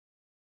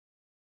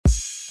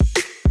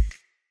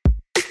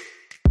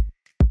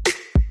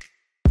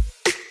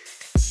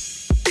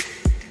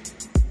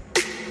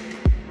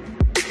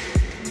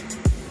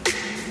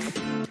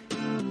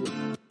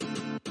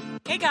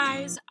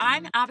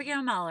I'm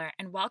Abigail Meller,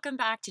 and welcome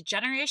back to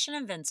Generation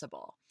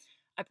Invincible,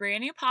 a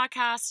brand new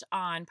podcast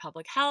on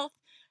public health,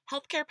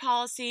 healthcare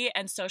policy,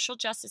 and social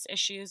justice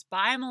issues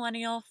by a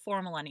millennial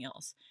for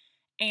millennials,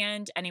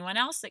 and anyone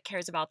else that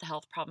cares about the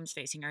health problems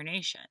facing our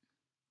nation.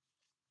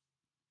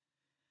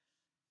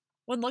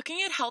 When looking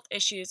at health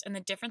issues and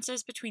the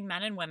differences between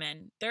men and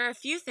women, there are a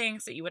few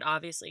things that you would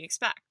obviously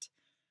expect.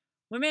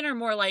 Women are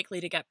more likely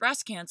to get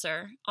breast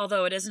cancer,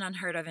 although it isn't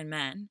unheard of in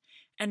men,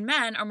 and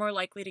men are more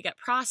likely to get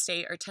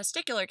prostate or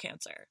testicular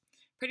cancer.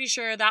 Pretty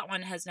sure that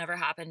one has never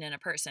happened in a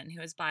person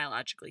who is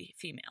biologically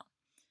female.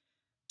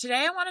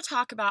 Today, I want to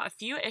talk about a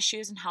few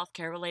issues in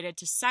healthcare related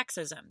to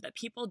sexism that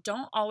people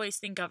don't always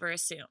think of or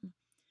assume.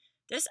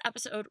 This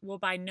episode will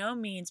by no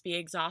means be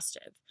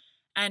exhaustive,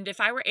 and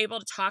if I were able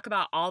to talk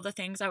about all the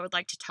things I would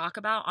like to talk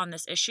about on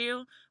this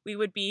issue, we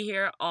would be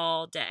here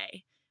all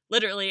day.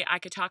 Literally, I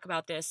could talk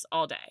about this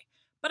all day.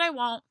 But I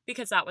won't,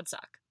 because that would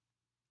suck.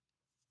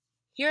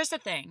 Here's the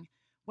thing.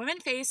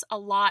 Women face a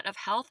lot of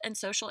health and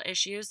social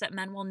issues that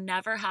men will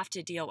never have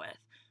to deal with,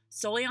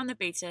 solely on the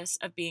basis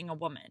of being a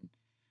woman.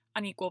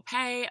 Unequal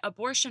pay,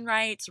 abortion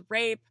rights,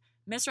 rape,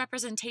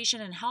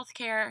 misrepresentation in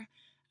healthcare.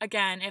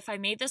 Again, if I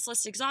made this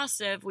list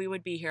exhaustive, we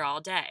would be here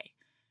all day.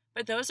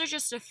 But those are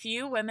just a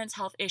few women's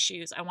health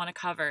issues I want to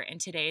cover in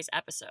today's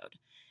episode,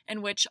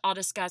 in which I'll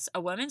discuss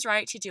a woman's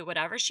right to do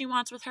whatever she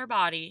wants with her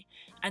body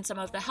and some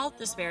of the health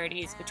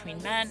disparities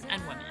between men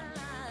and women.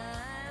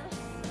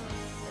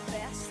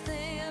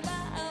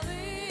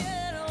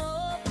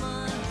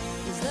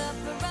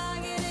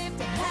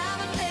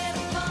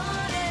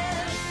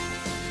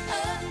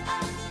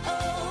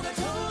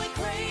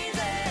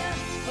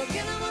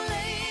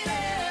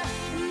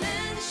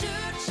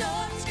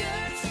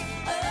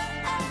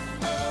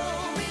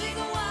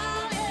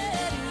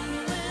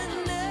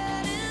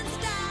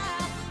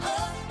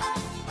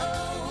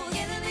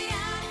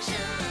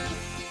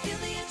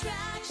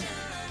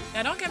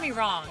 Now, don't get me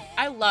wrong,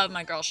 I love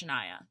my girl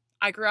Shania.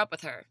 I grew up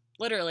with her.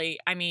 Literally,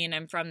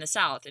 I'm from the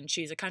South and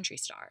she's a country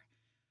star.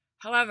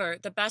 However,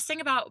 the best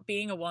thing about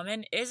being a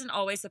woman isn't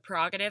always the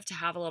prerogative to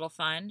have a little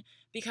fun,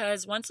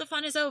 because once the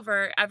fun is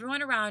over,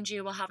 everyone around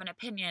you will have an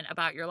opinion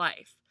about your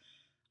life.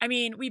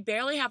 We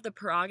barely have the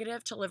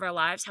prerogative to live our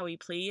lives how we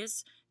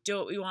please, do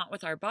what we want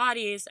with our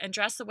bodies, and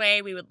dress the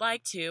way we would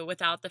like to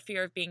without the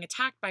fear of being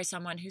attacked by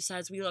someone who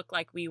says we look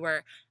like we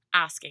were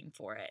asking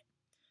for it.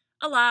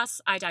 Alas,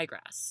 I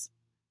digress.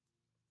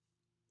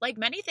 Like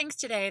many things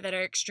today that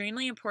are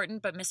extremely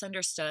important but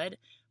misunderstood,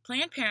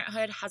 Planned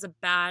Parenthood has a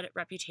bad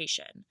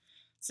reputation.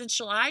 Since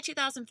July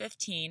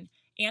 2015,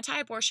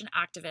 anti-abortion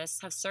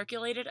activists have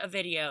circulated a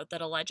video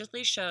that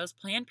allegedly shows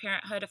Planned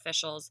Parenthood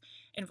officials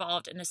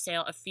involved in the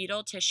sale of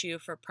fetal tissue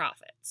for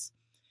profits.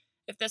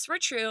 If this were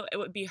true, it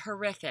would be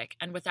horrific,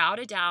 and without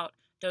a doubt,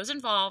 those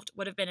involved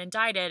would have been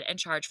indicted and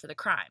charged for the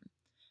crime.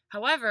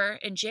 However,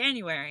 in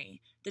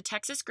January, the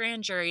Texas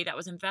grand jury that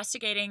was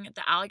investigating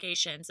the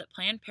allegations that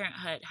Planned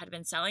Parenthood had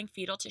been selling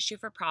fetal tissue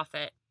for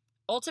profit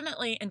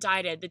ultimately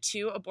indicted the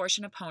two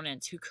abortion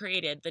opponents who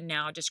created the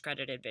now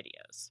discredited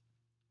videos.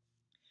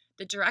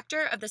 The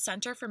director of the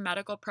Center for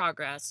Medical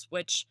Progress,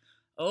 which,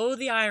 oh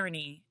the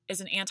irony,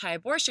 is an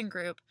anti-abortion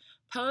group,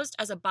 posed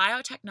as a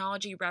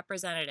biotechnology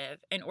representative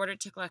in order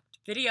to collect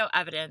video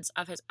evidence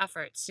of his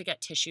efforts to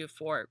get tissue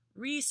for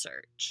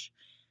research,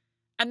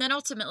 and then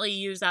ultimately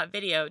use that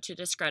video to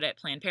discredit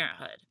Planned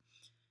Parenthood.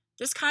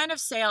 This kind of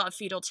sale of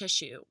fetal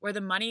tissue, where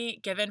the money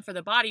given for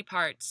the body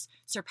parts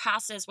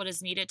surpasses what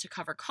is needed to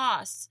cover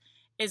costs,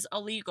 is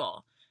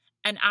illegal,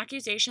 and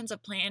accusations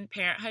of Planned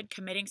Parenthood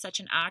committing such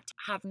an act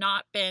have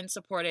not been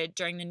supported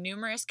during the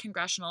numerous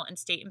congressional and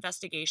state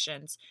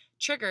investigations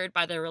triggered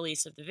by the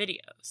release of the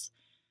videos.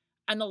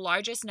 And the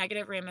largest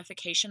negative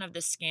ramification of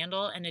this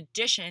scandal, in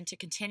addition to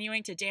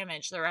continuing to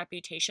damage the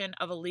reputation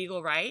of a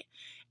legal right,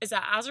 is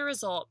that as a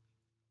result,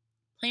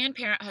 Planned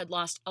Parenthood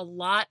lost a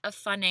lot of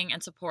funding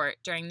and support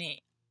during the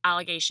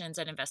allegations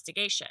and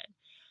investigation.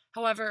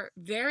 However,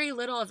 very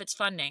little of its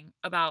funding,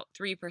 about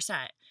 3%,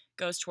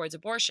 goes towards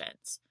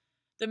abortions.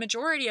 The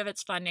majority of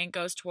its funding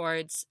goes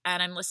towards,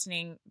 and I'm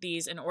listing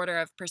these in order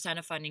of percent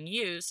of funding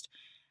used,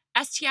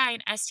 STI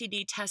and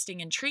STD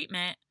testing and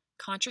treatment,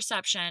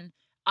 contraception,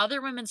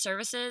 other women's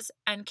services,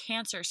 and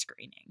cancer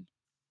screening.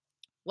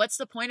 What's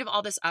the point of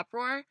all this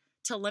uproar?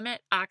 To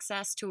limit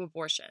access to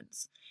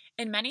abortions.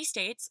 In many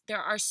states,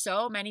 there are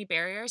so many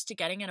barriers to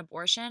getting an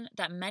abortion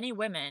that many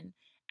women,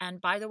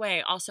 and by the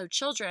way, also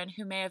children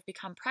who may have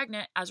become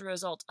pregnant as a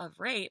result of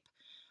rape,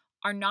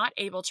 are not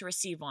able to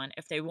receive one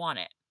if they want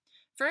it.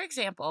 For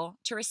example,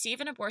 to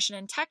receive an abortion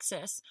in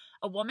Texas,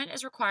 a woman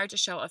is required to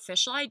show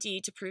official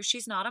ID to prove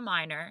she's not a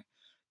minor,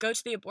 go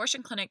to the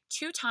abortion clinic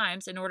 2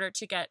 times in order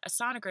to get a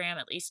sonogram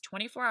at least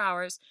 24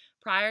 hours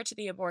prior to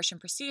the abortion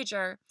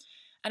procedure,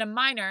 and a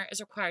minor is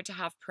required to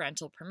have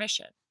parental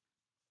permission.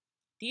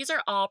 These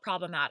are all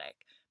problematic,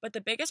 but the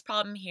biggest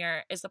problem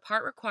here is the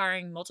part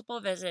requiring multiple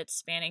visits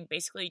spanning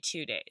basically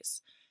 2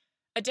 days.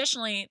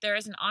 Additionally, there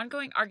is an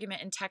ongoing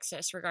argument in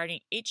Texas regarding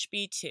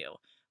HB2,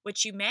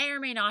 which you may or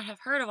may not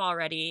have heard of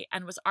already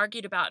and was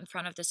argued about in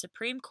front of the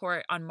Supreme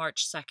Court on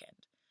March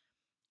 2nd.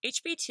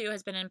 HB2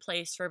 has been in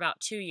place for about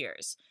 2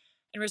 years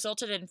and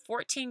resulted in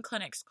 14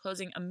 clinics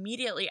closing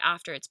immediately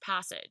after its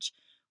passage,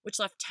 which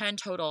left 10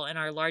 total in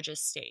our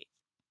largest state.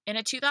 In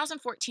a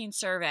 2014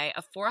 survey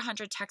of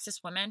 400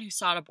 Texas women who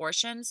sought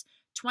abortions,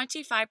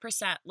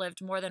 25%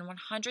 lived more than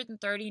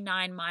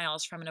 139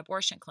 miles from an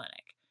abortion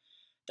clinic.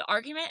 The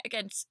argument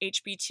against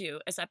HB2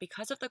 is that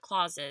because of the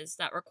clauses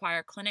that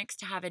require clinics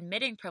to have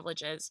admitting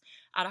privileges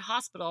at a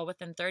hospital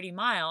within 30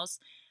 miles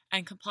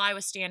and comply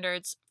with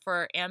standards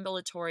for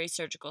ambulatory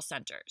surgical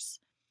centers.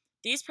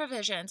 These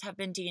provisions have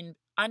been deemed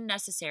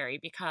unnecessary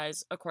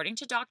because, according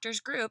to doctors'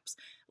 groups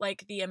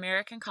like the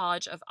American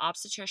College of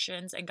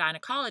Obstetricians and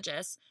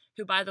Gynecologists,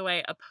 who, by the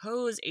way,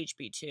 oppose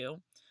HB2,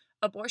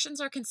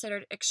 abortions are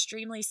considered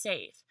extremely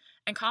safe,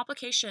 and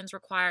complications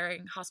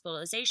requiring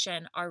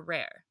hospitalization are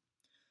rare.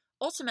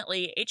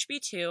 Ultimately,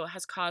 HB2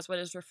 has caused what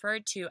is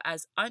referred to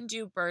as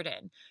undue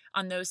burden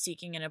on those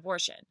seeking an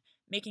abortion,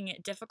 making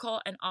it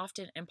difficult and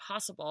often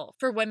impossible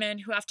for women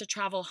who have to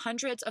travel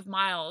hundreds of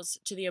miles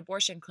to the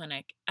abortion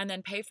clinic and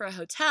then pay for a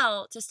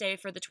hotel to stay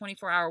for the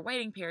 24-hour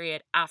waiting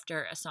period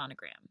after a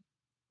sonogram.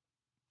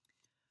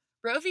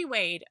 Roe v.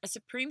 Wade, a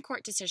Supreme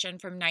Court decision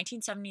from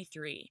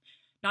 1973,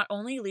 not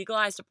only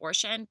legalized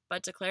abortion,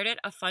 but declared it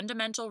a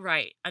fundamental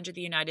right under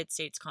the United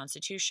States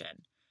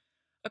Constitution.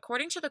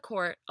 According to the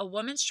court, a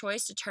woman's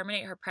choice to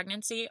terminate her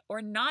pregnancy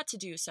or not to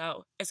do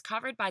so is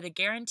covered by the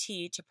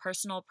guarantee to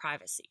personal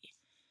privacy.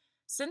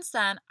 Since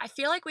then, I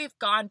feel like we've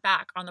gone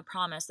back on the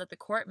promise that the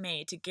court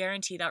made to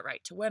guarantee that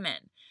right to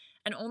women,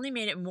 and only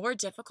made it more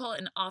difficult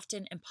and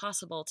often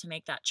impossible to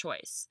make that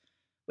choice.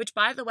 Which,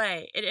 by the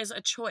way, it is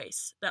a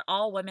choice that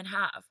all women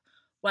have,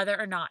 whether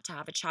or not to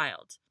have a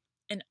child.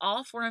 And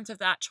all forms of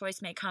that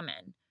choice may come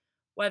in,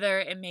 whether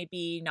it may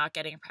be not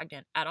getting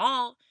pregnant at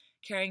all,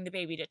 carrying the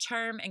baby to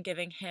term and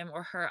giving him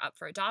or her up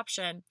for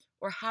adoption,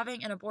 or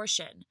having an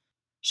abortion,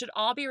 should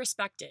all be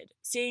respected,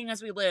 seeing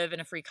as we live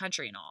in a free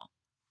country and all.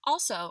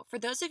 Also, for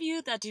those of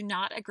you that do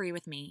not agree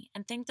with me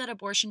and think that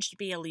abortion should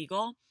be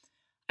illegal,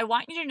 I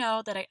want you to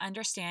know that I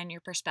understand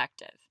your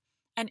perspective.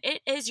 And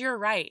it is your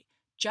right,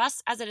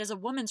 just as it is a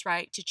woman's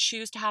right to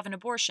choose to have an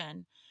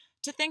abortion,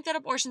 to think that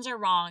abortions are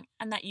wrong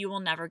and that you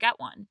will never get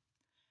one.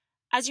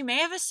 As you may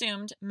have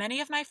assumed, many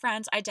of my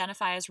friends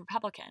identify as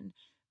Republican,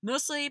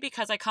 mostly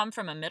because I come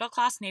from a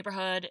middle-class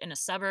neighborhood in a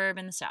suburb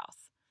in the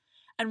South.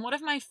 And one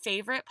of my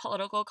favorite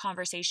political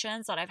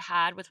conversations that I've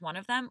had with one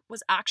of them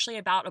was actually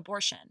about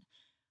abortion.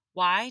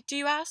 Why, do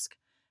you ask?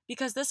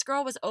 Because this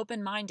girl was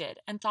open-minded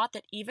and thought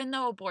that even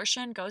though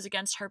abortion goes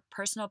against her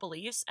personal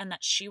beliefs and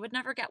that she would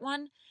never get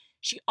one,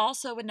 she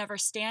also would never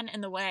stand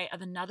in the way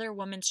of another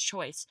woman's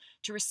choice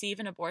to receive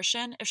an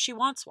abortion if she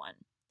wants one.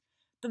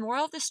 The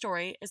moral of the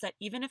story is that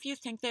even if you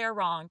think they are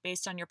wrong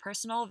based on your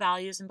personal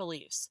values and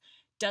beliefs,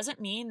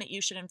 doesn't mean that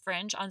you should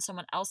infringe on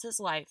someone else's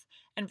life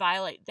and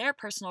violate their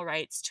personal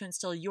rights to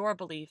instill your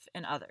belief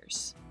in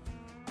others.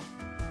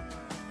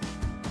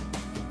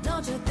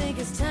 Don't you think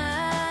it's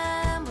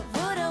time to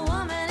put a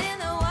woman in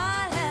the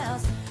White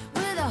House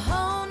with a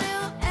whole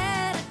new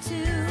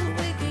attitude?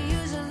 We could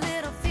use a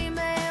little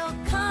female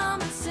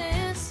common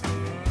sense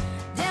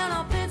down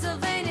on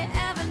Pennsylvania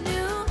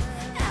Avenue.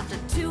 After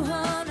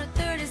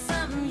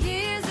 230-something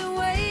years of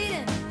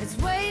waiting, it's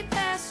way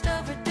past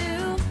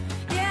overdue.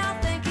 Yeah,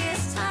 I think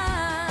it's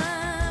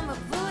time to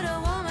put a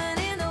woman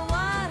in the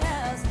White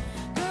House.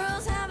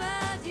 Girls, how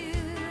about you?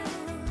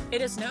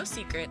 It is no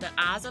secret that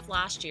as of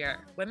last year,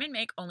 women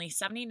make only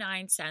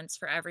 79 cents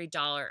for every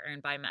dollar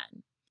earned by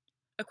men.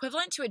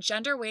 Equivalent to a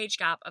gender wage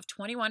gap of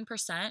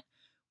 21%,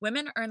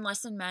 women earn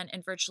less than men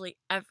in virtually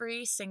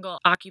every single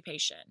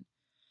occupation.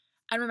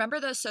 And remember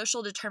those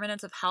social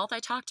determinants of health I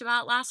talked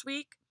about last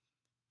week?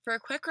 For a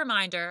quick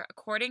reminder,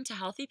 according to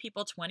Healthy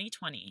People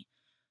 2020,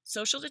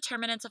 social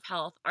determinants of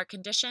health are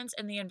conditions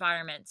in the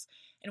environments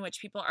in which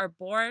people are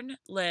born,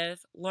 live,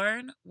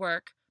 learn,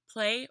 work,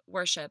 play,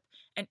 worship,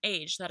 and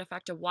age that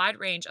affect a wide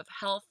range of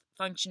health,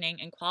 functioning,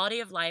 and quality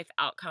of life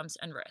outcomes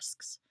and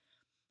risks.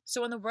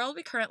 So in the world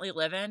we currently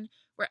live in,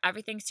 where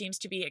everything seems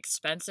to be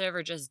expensive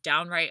or just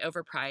downright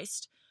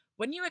overpriced,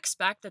 wouldn't you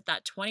expect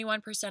that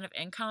 21% of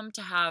income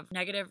to have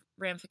negative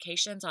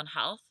ramifications on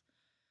health?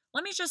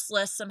 Let me just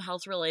list some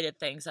health-related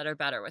things that are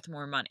better with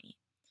more money.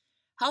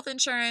 Health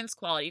insurance,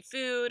 quality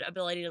food,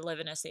 ability to live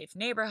in a safe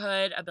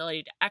neighborhood,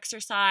 ability to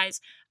exercise,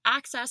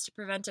 access to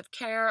preventive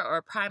care or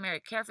a primary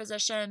care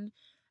physician,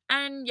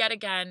 and yet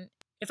again,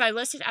 if I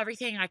listed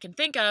everything I can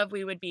think of,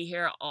 we would be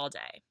here all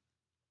day.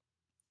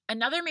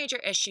 Another major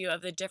issue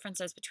of the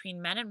differences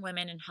between men and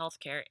women in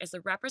healthcare is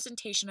the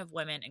representation of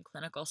women in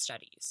clinical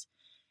studies.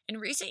 In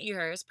recent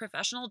years,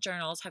 professional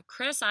journals have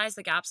criticized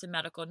the gaps in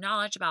medical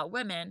knowledge about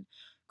women,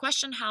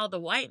 questioned how the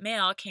white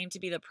male came to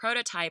be the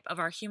prototype of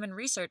our human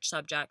research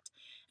subject,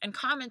 and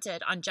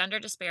commented on gender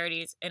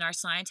disparities in our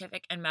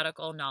scientific and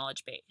medical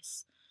knowledge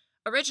base.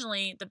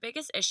 Originally, the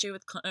biggest issue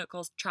with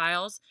clinical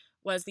trials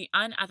was the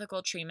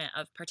unethical treatment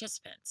of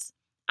participants.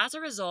 As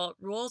a result,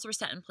 rules were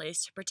set in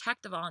place to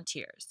protect the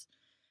volunteers.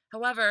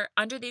 However,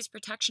 under these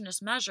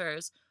protectionist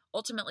measures,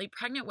 Ultimately,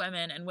 pregnant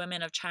women and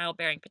women of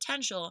childbearing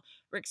potential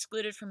were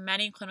excluded from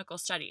many clinical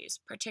studies,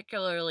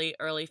 particularly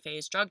early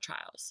phase drug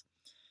trials.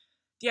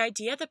 The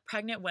idea that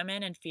pregnant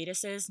women and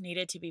fetuses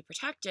needed to be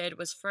protected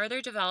was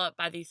further developed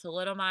by the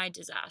thalidomide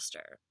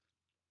disaster.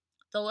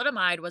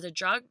 Thalidomide was a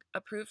drug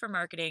approved for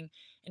marketing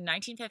in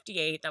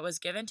 1958 that was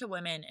given to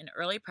women in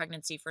early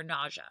pregnancy for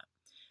nausea.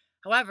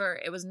 However,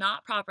 it was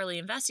not properly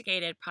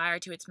investigated prior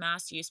to its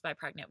mass use by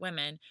pregnant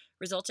women,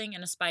 resulting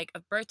in a spike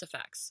of birth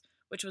defects,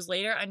 which was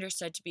later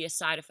understood to be a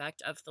side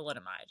effect of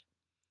thalidomide.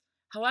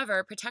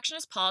 However,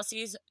 protectionist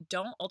policies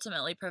don't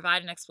ultimately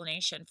provide an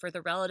explanation for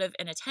the relative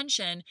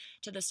inattention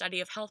to the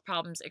study of health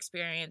problems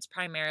experienced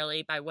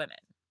primarily by women.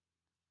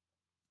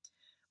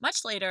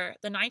 Much later,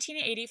 the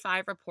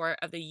 1985 report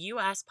of the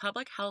U.S.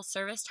 Public Health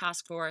Service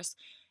Task Force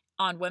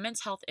on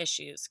Women's Health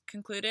Issues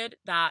concluded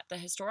that the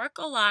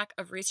historical lack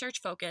of research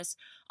focus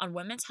on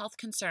women's health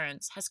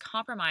concerns has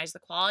compromised the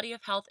quality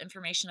of health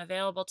information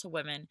available to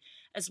women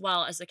as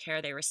well as the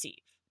care they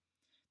receive.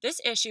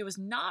 This issue was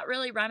not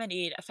really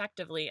remedied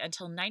effectively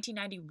until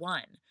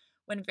 1991,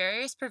 when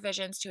various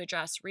provisions to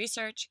address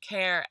research,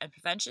 care, and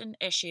prevention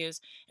issues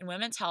in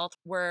women's health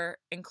were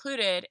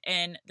included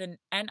in the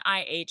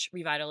NIH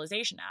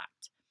Revitalization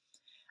Act.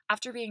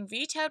 After being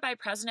vetoed by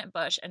President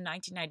Bush in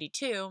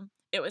 1992,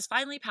 it was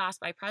finally passed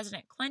by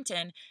President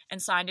Clinton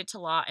and signed into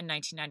law in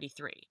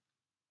 1993.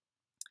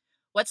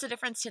 What's the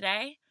difference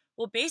today?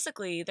 Well,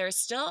 basically, there's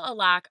still a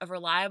lack of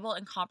reliable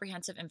and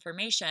comprehensive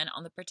information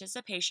on the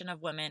participation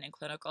of women in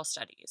clinical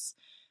studies.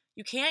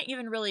 You can't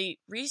even really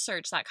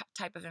research that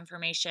type of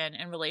information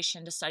in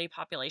relation to study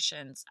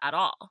populations at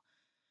all.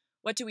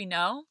 What do we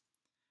know?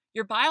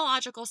 Your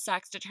biological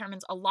sex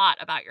determines a lot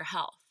about your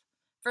health.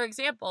 For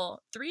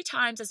example, 3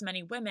 times as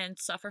many women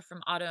suffer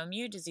from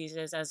autoimmune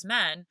diseases as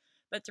men,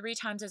 but 3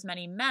 times as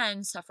many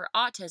men suffer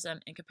autism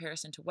in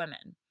comparison to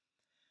women.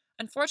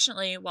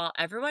 Unfortunately, while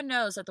everyone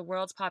knows that the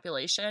world's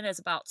population is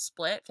about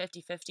split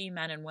 50-50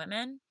 men and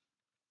women,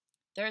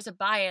 there is a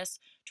bias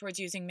towards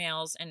using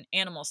males in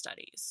animal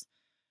studies.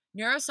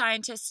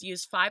 Neuroscientists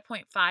use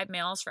 5.5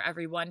 males for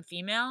every 1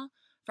 female,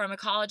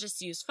 pharmacologists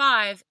use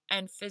 5,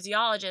 and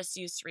physiologists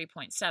use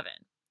 3.7.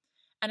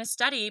 And a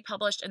study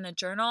published in the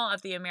Journal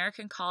of the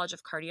American College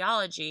of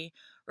Cardiology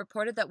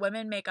reported that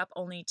women make up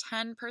only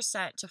 10%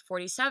 to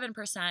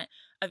 47%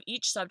 of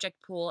each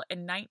subject pool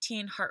in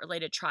 19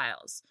 heart-related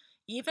trials,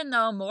 even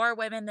though more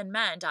women than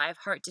men die of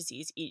heart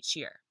disease each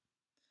year.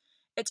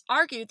 It's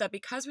argued that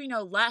because we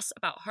know less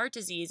about heart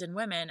disease in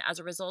women as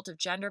a result of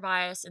gender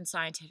bias in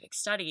scientific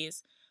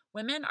studies,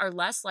 women are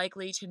less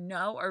likely to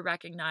know or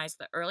recognize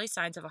the early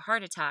signs of a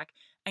heart attack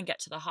and get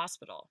to the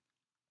hospital.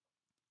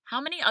 How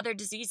many other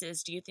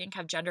diseases do you think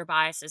have gender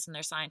biases in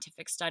their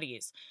scientific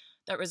studies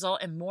that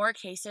result in more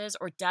cases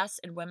or deaths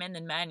in women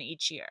than men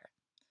each year?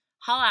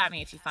 Holla at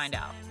me if you find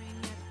out.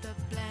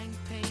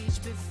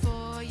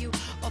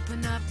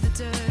 Open up the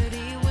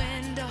dirty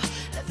window,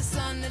 let the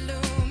sun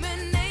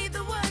illuminate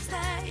the words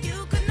that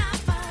you could not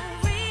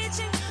find.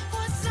 Reaching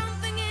for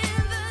something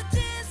in the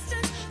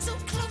distance, so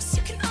close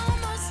you can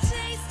almost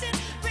taste it.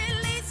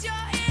 Release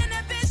your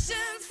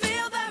inhibitions,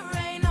 feel the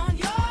rain on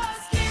your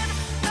skin.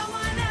 No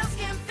one else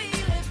can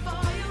feel it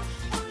for you,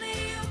 only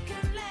you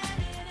can let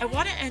it. I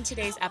want to end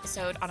today's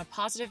episode on a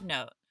positive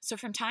note. So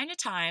from time to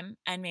time,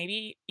 and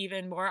maybe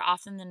even more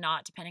often than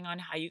not, depending on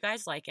how you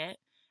guys like it,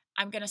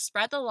 I'm going to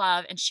spread the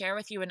love and share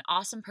with you an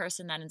awesome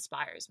person that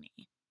inspires me.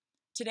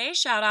 Today's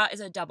shout out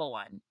is a double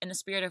one, in the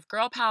spirit of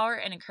girl power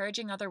and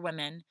encouraging other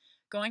women,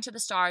 going to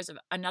the stars of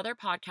another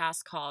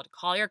podcast called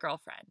Call Your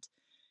Girlfriend.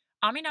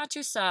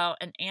 Aminatou Sow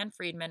and Ann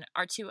Friedman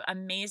are 2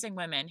 amazing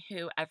women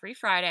who every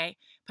Friday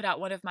put out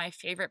one of my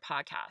favorite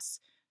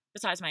podcasts,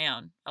 besides my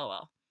own,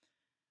 lol.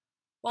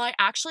 While I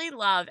actually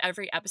love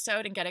every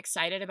episode and get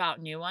excited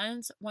about new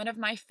ones, one of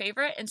my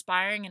favorite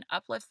inspiring and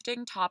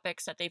uplifting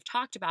topics that they've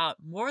talked about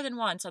more than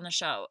once on the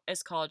show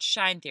is called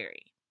Shine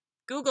Theory.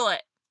 Google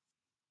it.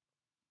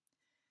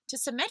 To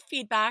submit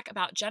feedback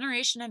about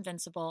Generation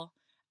Invincible,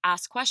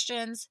 ask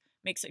questions,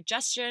 make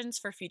suggestions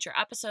for future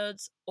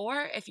episodes,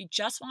 or if you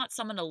just want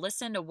someone to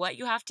listen to what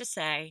you have to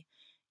say,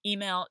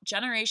 email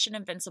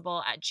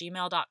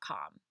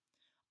generationinvincible@gmail.com.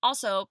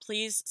 Also,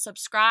 please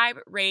subscribe,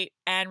 rate,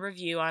 and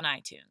review on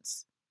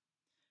iTunes.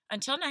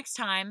 Until next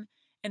time,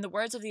 in the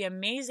words of the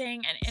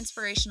amazing and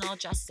inspirational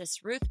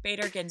Justice Ruth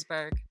Bader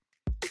Ginsburg,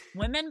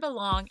 women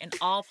belong in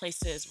all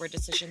places where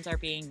decisions are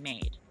being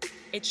made.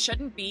 It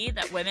shouldn't be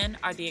that women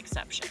are the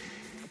exception.